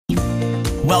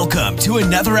Welcome to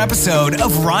another episode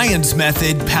of Ryan's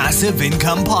Method Passive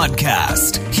Income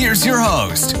Podcast. Here's your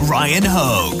host, Ryan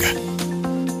Hogue.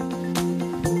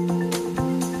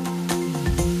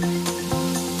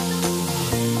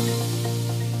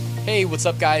 Hey, what's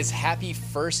up, guys? Happy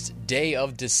first day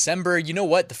of December. You know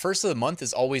what? The first of the month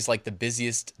is always like the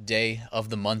busiest day of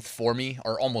the month for me,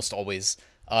 or almost always.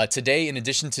 Today, in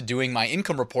addition to doing my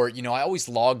income report, I always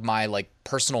log my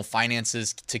personal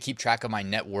finances to keep track of my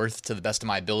net worth to the best of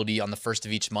my ability on the first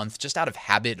of each month, just out of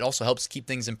habit. It also helps keep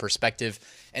things in perspective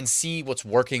and see what's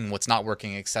working, what's not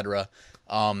working, etc.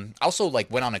 I also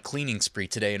went on a cleaning spree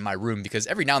today in my room because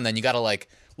every now and then you gotta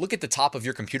look at the top of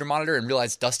your computer monitor and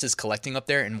realize dust is collecting up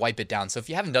there and wipe it down. So if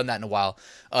you haven't done that in a while,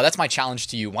 that's my challenge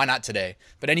to you. Why not today?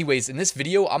 But anyways, in this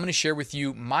video, I'm going to share with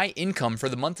you my income for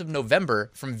the month of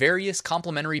November from various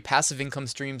complementary passive income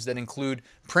streams that include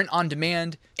print on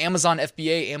demand, Amazon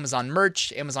FBA, Amazon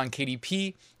merch, Amazon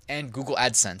KDP, and Google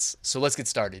AdSense. So let's get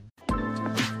started.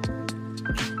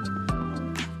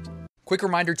 Quick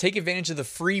reminder, take advantage of the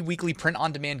free weekly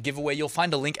print-on-demand giveaway. You'll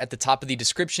find a link at the top of the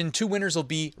description. 2 winners will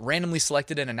be randomly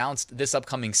selected and announced this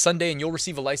upcoming Sunday, and you'll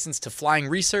receive a license to Flying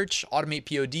Research, Automate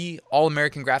POD, All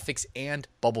American Graphics, and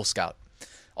Bubble Scout.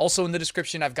 Also in the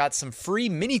description, I've got some free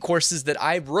mini courses that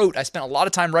I wrote. I spent a lot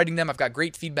of time writing them. I've got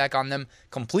great feedback on them,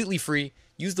 completely free.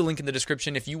 Use the link in the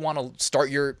description if you want to start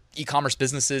your e-commerce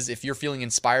businesses, if you're feeling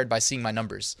inspired by seeing my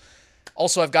numbers.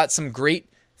 Also, I've got some great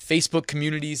Facebook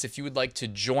communities. If you would like to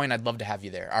join, I'd love to have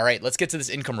you there. All right, let's get to this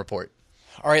income report.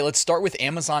 All right, let's start with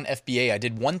Amazon FBA. I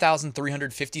did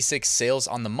 1,356 sales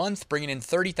on the month, bringing in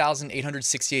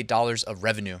 $30,868 of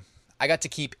revenue. I got to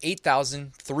keep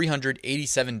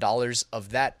 $8,387 of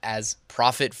that as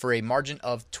profit for a margin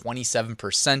of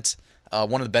 27%.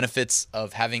 One of the benefits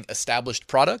of having established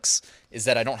products is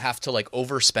that I don't have to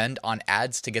overspend on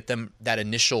ads to get them that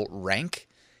initial rank.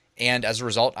 And as a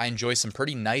result, I enjoy some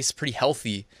pretty nice, pretty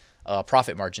healthy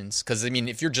profit margins. Because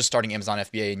if you're just starting Amazon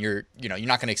FBA and you're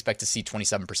not going to expect to see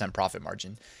 27% profit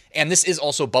margin. And this is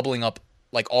also bubbling up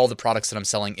all the products that I'm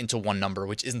selling into one number,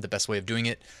 which isn't the best way of doing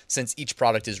it, since each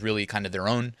product is really kind of their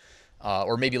own.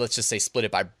 Or maybe let's just say split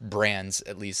it by brands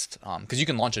at least, because you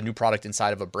can launch a new product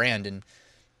inside of a brand and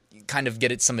kind of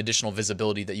get it some additional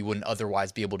visibility that you wouldn't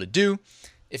otherwise be able to do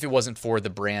if it wasn't for the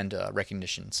brand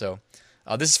recognition. So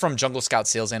this is from Jungle Scout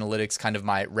Sales Analytics, kind of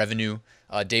my revenue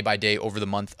day by day over the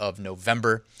month of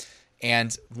November.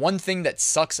 And one thing that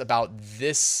sucks about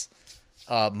this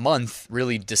month,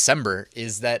 really December,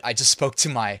 is that I just spoke to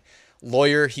my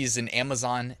lawyer. He's an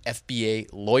Amazon FBA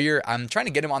lawyer. I'm trying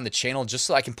to get him on the channel just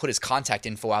so I can put his contact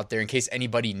info out there in case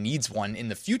anybody needs one in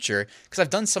the future. Because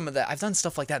I've done some of that. I've done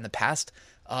stuff like that in the past.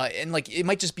 And it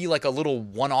might just be a little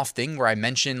one-off thing where I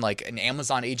mention an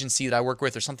Amazon agency that I work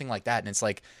with or something like that. And it's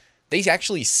they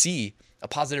actually see a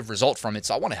positive result from it.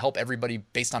 So I want to help everybody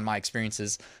based on my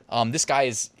experiences. This guy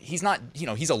he's not,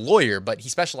 he's a lawyer, but he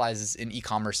specializes in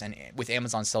e-commerce and with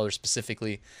Amazon sellers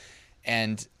specifically.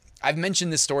 And I've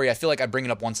mentioned this story. I feel like I bring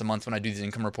it up once a month when I do these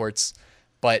income reports,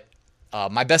 but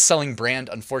my best-selling brand,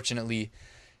 unfortunately,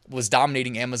 was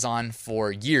dominating Amazon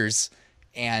for years.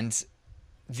 And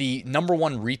the number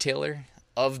one retailer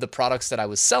of the products that I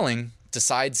was selling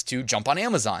decides to jump on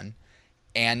Amazon.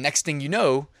 And next thing you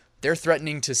know, they're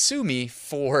threatening to sue me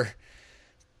for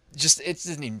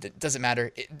it doesn't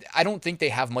matter. I don't think they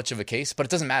have much of a case, but it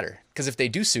doesn't matter because if they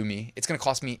do sue me, it's going to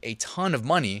cost me a ton of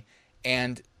money.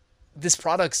 And this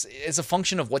product is a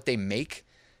function of what they make.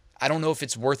 I don't know if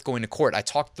it's worth going to court. I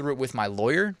talked through it with my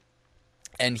lawyer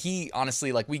and he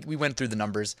honestly, we went through the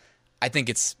numbers. I think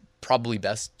it's probably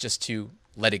best just to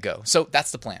let it go. So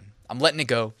that's the plan. I'm letting it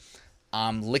go.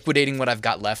 I'm liquidating what I've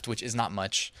got left, which is not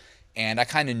much. And I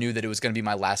kind of knew that it was going to be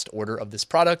my last order of this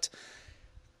product.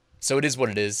 So it is what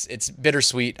it is. It's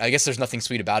bittersweet. I guess there's nothing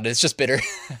sweet about it. It's just bitter.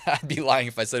 I'd be lying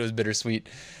if I said it was bittersweet.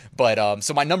 But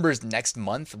so my numbers next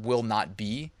month will not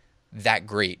be that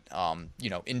great,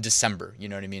 in December. You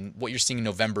know what I mean? What you're seeing in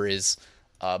November is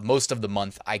most of the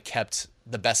month I kept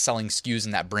the best-selling SKUs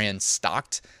in that brand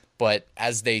stocked. But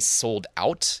as they sold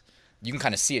out, you can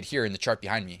kind of see it here in the chart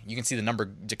behind me. You can see the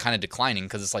number kind of declining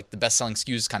because it's the best-selling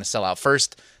SKUs kind of sell out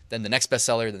first, then the next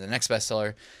bestseller, then the next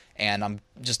bestseller, and I'm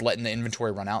just letting the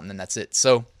inventory run out, and then that's it.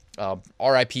 So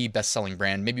RIP best-selling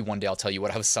brand. Maybe one day I'll tell you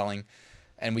what I was selling,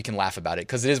 and we can laugh about it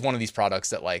because it is one of these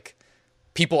products that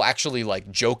people actually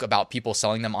joke about people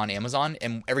selling them on Amazon,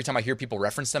 and every time I hear people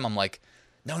reference them, I'm like,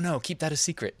 no, keep that a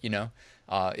secret.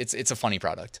 It's a funny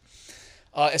product.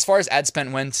 As far as ad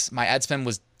spend went, my ad spend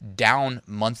was down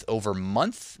month over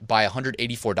month by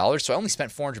 $184. So I only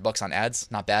spent $400 on ads.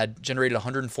 Not bad. Generated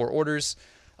 104 orders,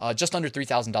 just under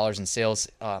 $3,000 in sales.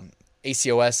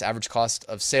 ACOS, average cost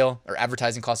of sale, or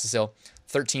advertising cost of sale,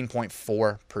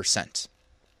 13.4%.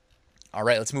 All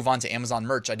right, let's move on to Amazon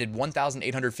merch. I did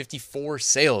 1,854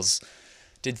 sales,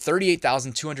 did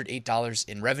 $38,208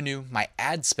 in revenue. My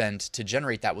ad spend to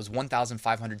generate that was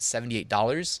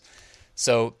 $1,578.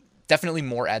 So definitely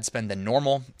more ad spend than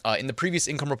normal. In the previous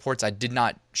income reports, I did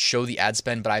not show the ad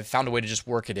spend, but I found a way to just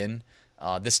work it in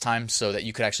this time so that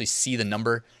you could actually see the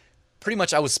number. Pretty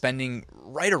much I was spending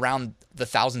right around the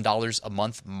 $1,000 a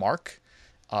month mark.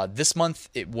 This month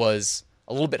it was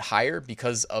a little bit higher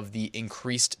because of the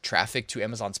increased traffic to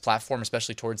Amazon's platform,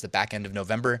 especially towards the back end of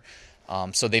November.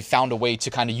 So they've found a way to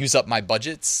kind of use up my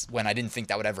budgets when I didn't think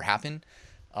that would ever happen.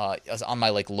 On my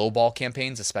like lowball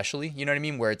campaigns, especially, you know what I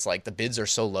mean? Where it's like the bids are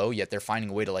so low, yet they're finding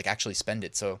a way to like actually spend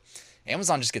it. So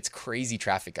Amazon just gets crazy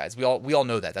traffic, guys. We all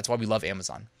know that. That's why we love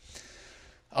Amazon.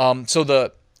 So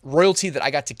the royalty that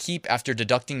I got to keep after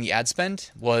deducting the ad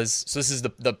spend was, so this is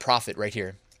the profit right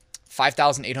here.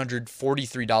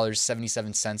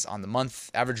 $5,843.77 on the month.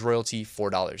 Average royalty,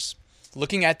 $4.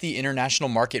 Looking at the international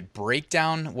market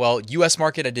breakdown, well, US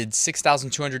market, I did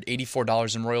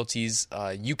 $6,284 in royalties.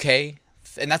 UK,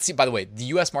 and that's, by the way, the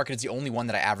US market is the only one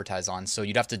that I advertise on, so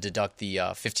you'd have to deduct the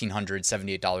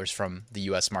 $1,578 from the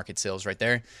US market sales right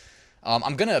there.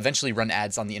 I'm going to eventually run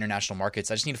ads on the international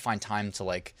markets. I just need to find time to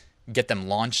like get them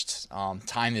launched.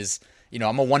 Time is,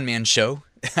 I'm a one-man show.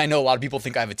 I know a lot of people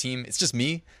think I have a team. It's just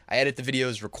me. I edit the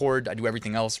videos, record, I do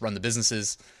everything else, run the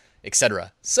businesses,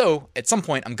 etc. So at some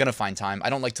point, I'm going to find time.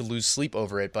 I don't like to lose sleep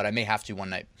over it, but I may have to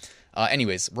one night.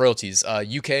 Anyways, royalties.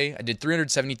 UK, I did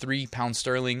 373 pounds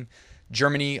sterling.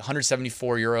 Germany,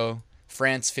 174 euro.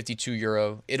 France, 52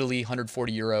 euro. Italy,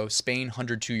 140 euro. Spain,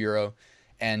 102 euro.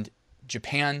 And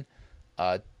Japan,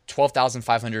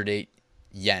 12,508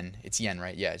 yen. It's yen,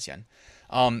 right? Yeah, it's yen.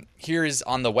 Here is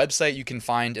on the website you can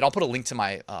find, and I'll put a link to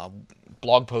my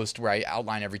blog post where I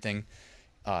outline everything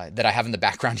that I have in the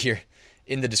background here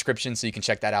in the description, so you can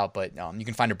check that out. But you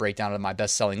can find a breakdown of my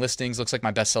best-selling listings. Looks like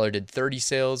my bestseller did 30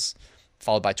 sales,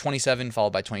 followed by 27,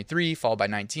 followed by 23, followed by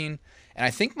 19. And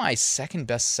I think my second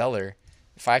bestseller,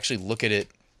 if I actually look at it,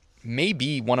 may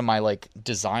be one of my like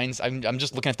designs. I'm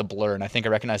just looking at the blur, and I think I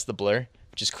recognize the blur,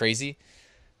 which is crazy.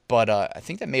 But I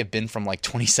think that may have been from like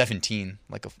 2017.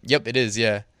 Yep, it is.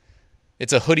 Yeah,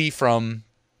 it's a hoodie from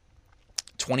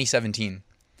 2017,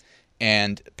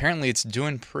 and apparently it's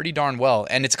doing pretty darn well.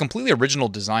 And it's a completely original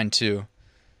design too.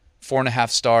 4.5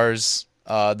 stars.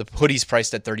 The hoodie's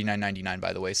priced at $39.99,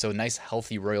 by the way. So a nice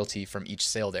healthy royalty from each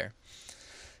sale there,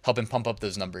 helping pump up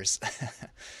those numbers.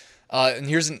 And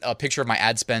here's a picture of my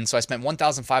ad spend. So I spent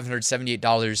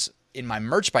 $1,578 in my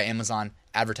Merch by Amazon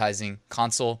advertising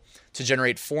console to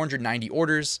generate 490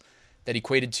 orders that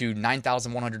equated to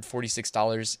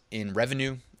 $9,146 in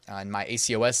revenue, and my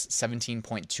ACOS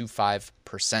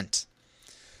 17.25%.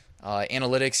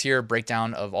 Analytics here,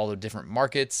 breakdown of all the different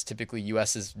markets. Typically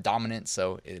US is dominant,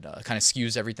 so it kind of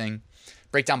skews everything.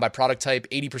 Breakdown by product type: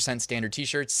 80% standard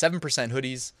t-shirts, 7%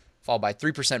 hoodies, followed by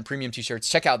 3% premium t-shirts.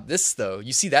 Check out this though.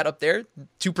 You see that up there?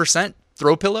 2%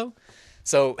 throw pillow.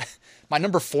 So my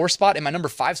number 4 spot and my number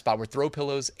 5 spot were throw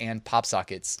pillows and pop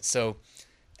sockets. So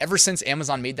ever since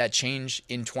Amazon made that change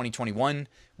in 2021,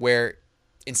 where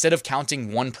instead of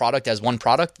counting one product as one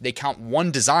product, they count one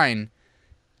design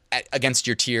against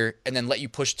your tier and then let you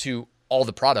push to all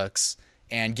the products.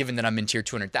 And given that I'm in tier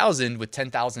 200,000 with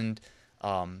 10,000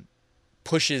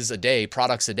 pushes a day,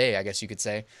 products a day, I guess you could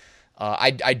say,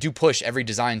 I do push every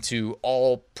design to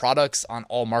all products on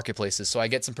all marketplaces, so I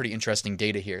get some pretty interesting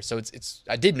data here. So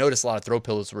I did notice a lot of throw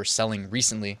pillows were selling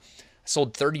recently. I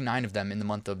sold 39 of them in the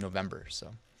month of November,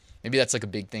 so maybe that's like a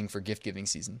big thing for gift giving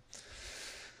season.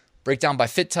 Breakdown by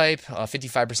fit type: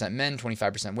 55% men,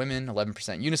 25% women, 11%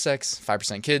 unisex,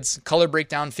 5% kids. Color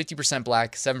breakdown: 50%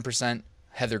 black, 7%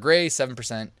 heather gray,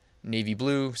 7% navy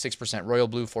blue, 6% royal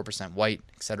blue, 4% white,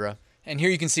 etc. And here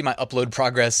you can see my upload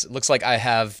progress. It looks like I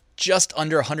have just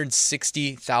under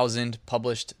 160,000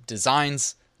 published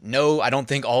designs. No, I don't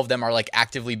think all of them are like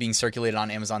actively being circulated on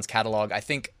Amazon's catalog. I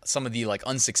think some of the like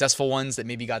unsuccessful ones that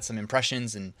maybe got some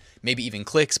impressions and maybe even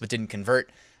clicks but didn't convert,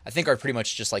 I think are pretty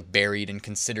much just like buried and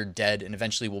considered dead and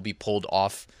eventually will be pulled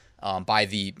off by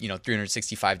the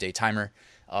 365-day timer.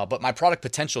 But my product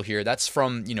potential here, that's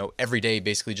from every day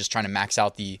basically just trying to max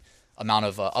out the amount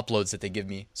of uploads that they give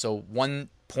me. So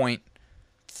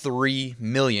 1.3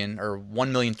 million or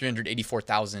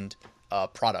 1,384,000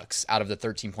 products out of the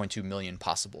 13.2 million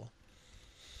possible.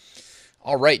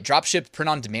 All right, dropship print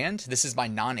on demand. This is my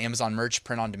non-Amazon merch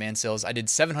print on demand sales. I did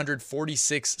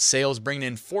 746 sales, bringing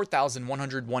in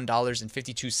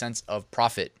 $4,101.52 of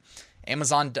profit.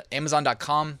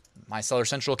 Amazon.com, My Seller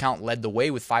Central account led the way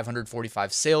with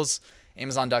 545 sales.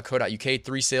 Amazon.co.uk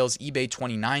 3 sales, eBay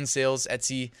 29 sales,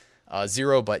 Etsy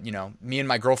 0. But me and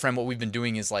my girlfriend, what we've been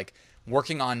doing is like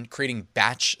working on creating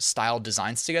batch style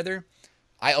designs together.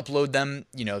 I upload them,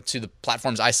 to the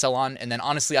platforms I sell on. And then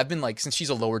honestly, I've been like, since she's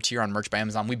a lower tier on Merch by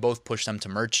Amazon, we both push them to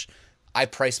merch. I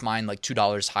price mine like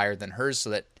 $2 higher than hers so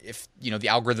that if, the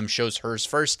algorithm shows hers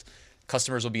first,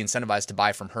 customers will be incentivized to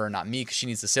buy from her, not me, because she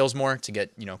needs the sales more to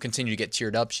get, continue to get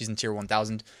tiered up. She's in tier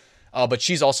 1000. But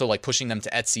she's also like pushing them to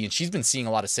Etsy, and she's been seeing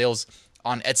a lot of sales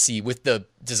on Etsy with the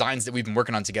designs that we've been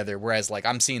working on together. Whereas like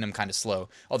I'm seeing them kind of slow,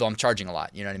 although I'm charging a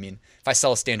lot. You know what I mean? If I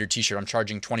sell a standard t-shirt, I'm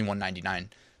charging $21.99.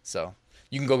 So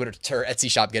you can go to her Etsy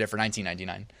shop, get it for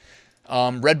 $19.99.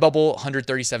 Redbubble,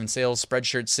 137 sales.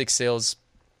 Spreadshirt, 6 sales.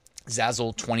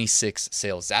 Zazzle, 26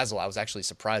 sales. Zazzle, I was actually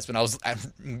surprised when I was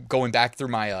going back through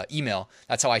my email.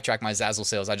 That's how I track my Zazzle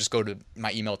sales. I just go to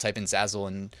my email, type in Zazzle,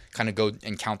 and kind of go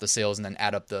and count the sales and then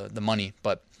add up the money.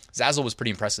 But Zazzle was pretty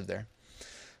impressive there.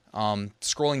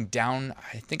 Scrolling down,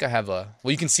 I think I have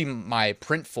you can see my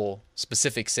Printful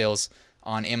specific sales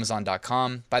on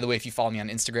Amazon.com. By the way, if you follow me on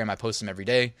Instagram, I post them every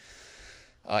day.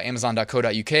 Amazon.co.uk,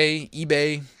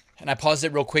 eBay. And I paused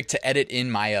it real quick to edit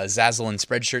in my Zazzle and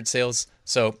Spreadshirt sales.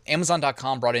 So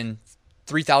Amazon.com brought in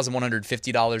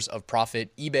 $3,150 of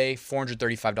profit. eBay,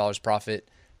 $435 profit.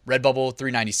 Redbubble,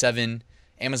 $397.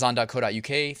 Amazon.co.uk,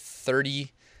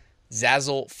 $30.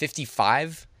 Zazzle,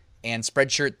 $55. And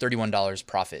Spreadshirt, $31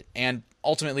 profit. And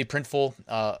ultimately, Printful,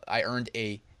 I earned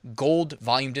a gold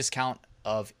volume discount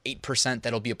of 8%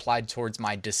 that'll be applied towards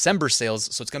my December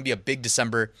sales. So it's going to be a big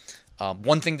December.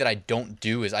 One thing that I don't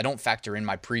do is I don't factor in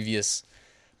my previous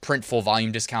Printful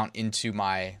volume discount into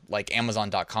my like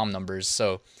Amazon.com numbers.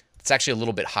 So it's actually a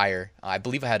little bit higher. I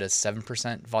believe I had a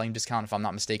 7% volume discount, if I'm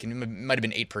not mistaken. It might have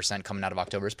been 8% coming out of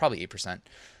October. It's probably 8%.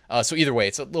 So either way,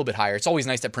 it's a little bit higher. It's always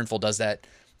nice that Printful does that.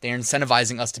 They're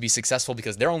incentivizing us to be successful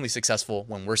because they're only successful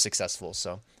when we're successful.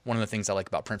 So one of the things I like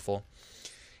about Printful.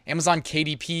 Amazon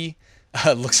KDP,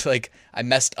 looks like I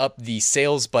messed up the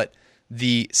sales, but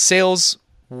the sales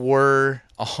were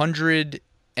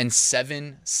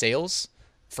 107 sales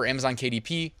for Amazon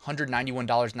KDP,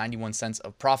 $191.91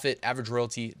 of profit, average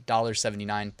royalty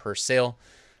 $1.79 per sale.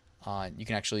 You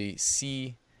can actually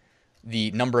see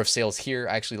the number of sales here.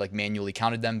 I actually like manually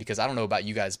counted them because I don't know about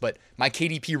you guys, but my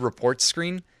KDP report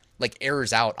screen like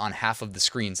errors out on half of the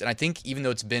screens. And I think even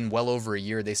though it's been well over a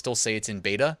year, they still say it's in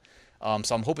beta.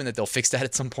 So I'm hoping that they'll fix that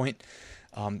at some point.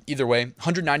 Either way,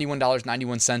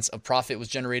 $191.91 of profit was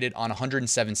generated on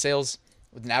 107 sales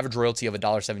with an average royalty of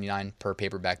 $1.79 per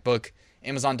paperback book.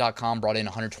 Amazon.com brought in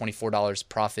 $124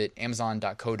 profit.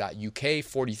 Amazon.co.uk,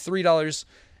 $43.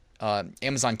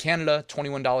 Amazon Canada,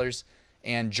 $21.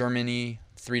 And Germany,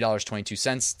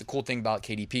 $3.22. The cool thing about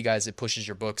KDP, guys, it pushes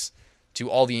your books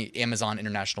to all the Amazon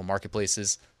international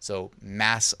marketplaces. So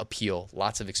mass appeal,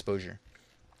 lots of exposure.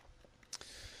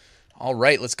 All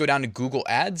right, let's go down to Google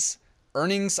Ads.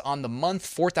 Earnings on the month,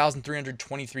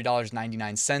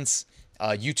 $4,323.99.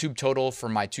 YouTube total for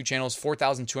my 2 channels,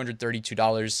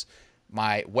 $4,232.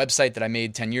 My website that I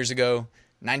made 10 years ago,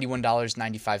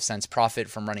 $91.95 profit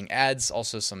from running ads.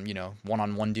 Also some,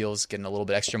 one-on-one deals, getting a little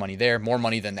bit extra money there. More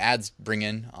money than the ads bring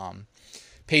in.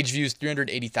 Page views,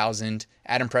 380,000.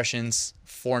 Ad impressions,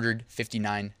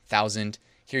 459,000.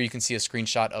 Here you can see a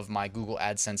screenshot of my Google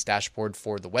AdSense dashboard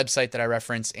for the website that I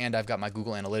referenced, and I've got my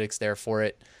Google Analytics there for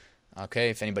it. Okay,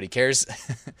 if anybody cares.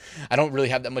 I don't really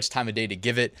have that much time of day to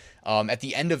give it. At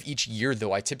the end of each year,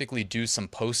 though, I typically do some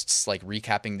posts like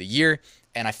recapping the year,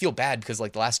 and I feel bad because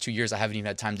like the last 2 years, I haven't even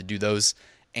had time to do those.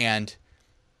 And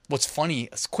what's funny,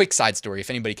 a quick side story, if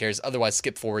anybody cares, otherwise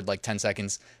skip forward like 10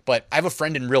 seconds. But I have a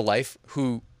friend in real life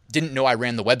who didn't know I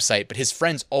ran the website, but his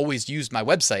friends always used my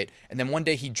website. And then one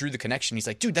day he drew the connection. He's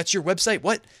like, dude, that's your website?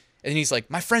 What? And he's like,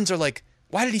 my friends are like,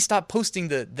 why did he stop posting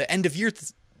the end of year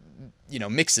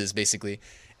mixes basically?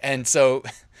 And so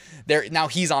now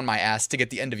he's on my ass to get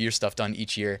the end of year stuff done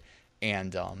each year.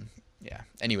 And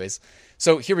anyways,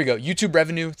 so here we go. YouTube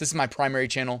revenue. This is my primary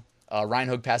channel. Ryan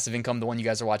Hogue Passive Income, the one you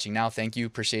guys are watching now. Thank you.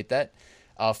 Appreciate that.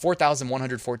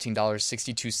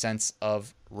 $4,114.62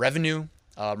 of revenue.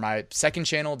 My second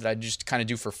channel that I just kind of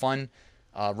do for fun,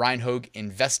 Ryan Hogue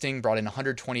Investing, brought in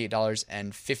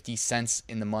 $128.50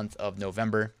 in the month of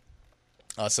November.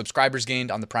 Subscribers gained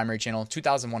on the primary channel,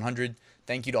 2,100.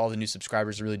 Thank you to all the new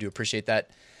subscribers. I really do appreciate that.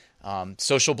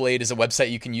 Social Blade is a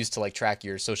website you can use to like track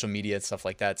your social media and stuff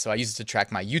like that. So I use it to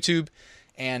track my YouTube,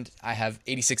 and I have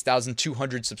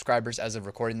 86,200 subscribers as of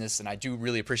recording this. And I do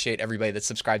really appreciate everybody that's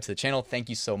subscribed to the channel. Thank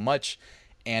you so much.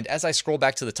 And as I scroll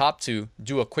back to the top to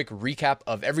do a quick recap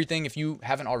of everything, if you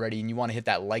haven't already and you want to hit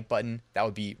that like button, that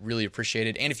would be really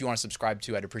appreciated. And if you want to subscribe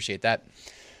too, I'd appreciate that.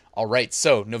 All right,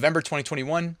 so November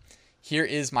 2021, here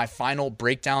is my final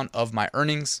breakdown of my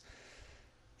earnings.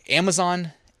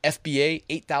 Amazon FBA,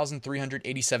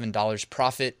 $8,387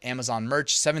 profit. Amazon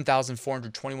Merch,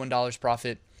 $7,421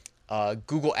 profit.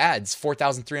 Google Ads,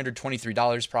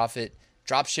 $4,323 profit.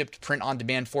 Dropshipped print on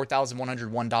demand,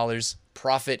 $4,101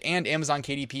 profit. And Amazon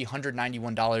KDP,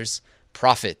 $191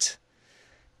 profit.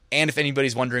 And if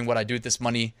anybody's wondering what I do with this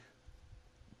money,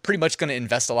 pretty much going to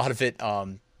invest a lot of it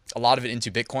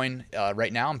into Bitcoin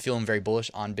right now. I'm feeling very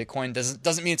bullish on Bitcoin.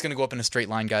 Doesn't mean it's going to go up in a straight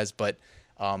line, guys, but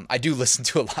I do listen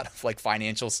to a lot of like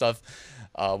financial stuff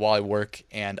while I work,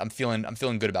 and I'm feeling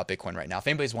good about Bitcoin right now. If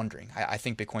anybody's wondering, I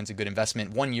think Bitcoin's a good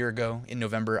investment. 1 year ago in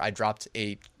November, I dropped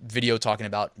a video talking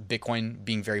about Bitcoin,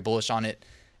 being very bullish on it,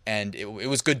 and it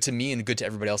was good to me and good to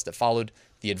everybody else that followed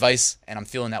the advice, and I'm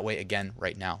feeling that way again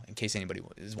right now, in case anybody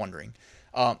is wondering.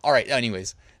 All right,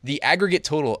 anyways, the aggregate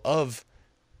total of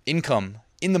income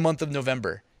in the month of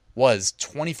November was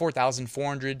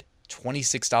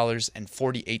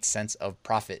 $24,426.48 of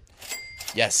profit.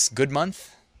 Yes, good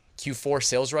month. Q4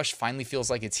 sales rush finally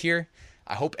feels like it's here.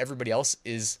 I hope everybody else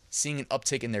is seeing an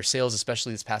uptick in their sales,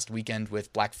 especially this past weekend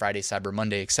with Black Friday, Cyber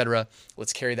Monday, etc.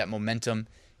 Let's carry that momentum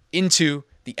into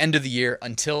the end of the year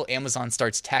until Amazon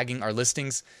starts tagging our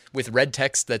listings with red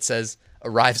text that says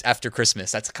arrives after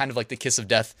Christmas. That's kind of like the kiss of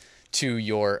death to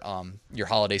your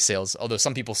holiday sales, although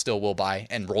some people still will buy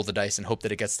and roll the dice and hope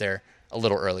that it gets there a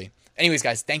little early. Anyways,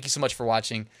 guys, thank you so much for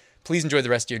watching. Please enjoy the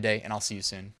rest of your day, and I'll see you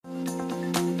soon.